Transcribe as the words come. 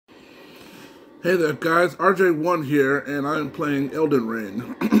Hey there guys, RJ1 here, and I'm playing Elden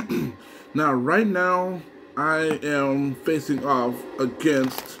Ring. Now, right now, I am facing off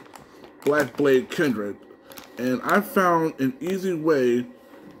against Black Blade Kindred, and I found an easy way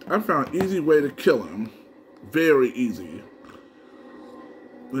to kill him. Very easy.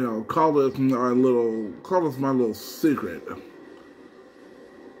 You know, call this my little secret.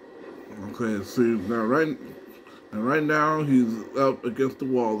 Okay, see, right now, he's up against the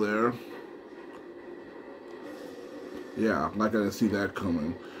wall there. Yeah, I'm not gonna see that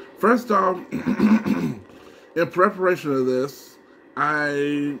coming. First off, in preparation of this,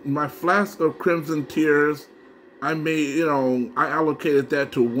 my flask of Crimson Tears, I allocated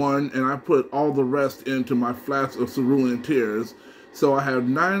that to one, and I put all the rest into my flask of Cerulean Tears. So I have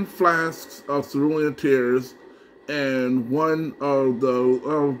 9 flasks of Cerulean Tears, and one of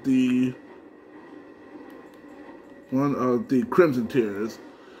the Crimson Tears.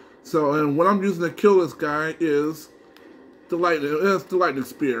 So, and what I'm using to kill this guy is the lightning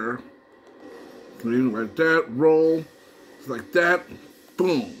spear. Like that, roll, just like that,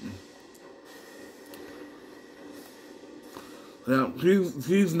 boom. Now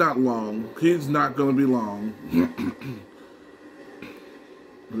he's not long. He's not gonna be long.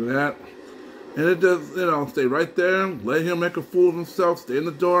 Do that, and it does. Stay right there. Let him make a fool of himself. Stay in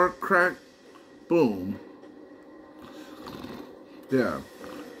the door. Crack, boom. Yeah,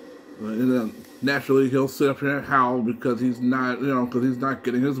 and then naturally he'll sit up here and howl because he's not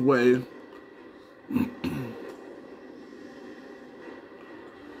getting his way.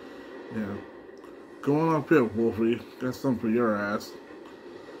 Yeah. Go on up here, Wolfie. Got something for your ass.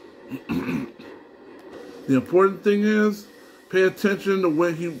 The important thing is, pay attention to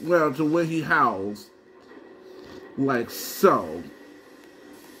when he howls. Like so.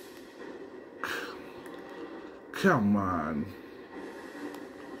 Come on.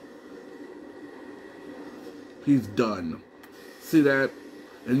 He's done. See that?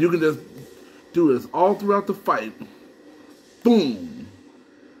 And you can just do this all throughout the fight. Boom.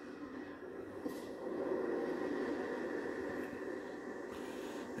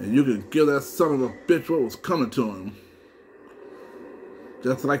 And you can give that son of a bitch what was coming to him.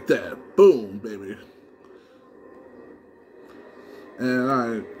 Just like that. Boom, baby.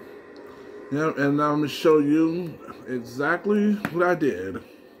 And and now I'm going to show you exactly what I did.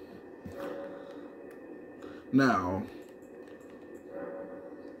 Now,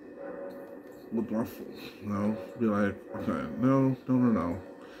 with my, be like, okay, no.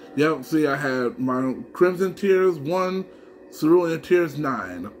 Yep, see, I had my Crimson Tears 1, Cerulean Tears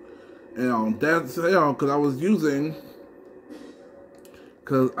 9. And that's, because I was using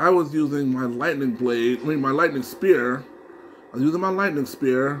my lightning blade, my lightning spear. I was using my lightning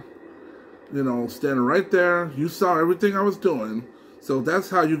spear, standing right there. You saw everything I was doing. So that's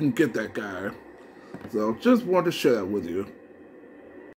how you can get that guy. So just wanted to share that with you.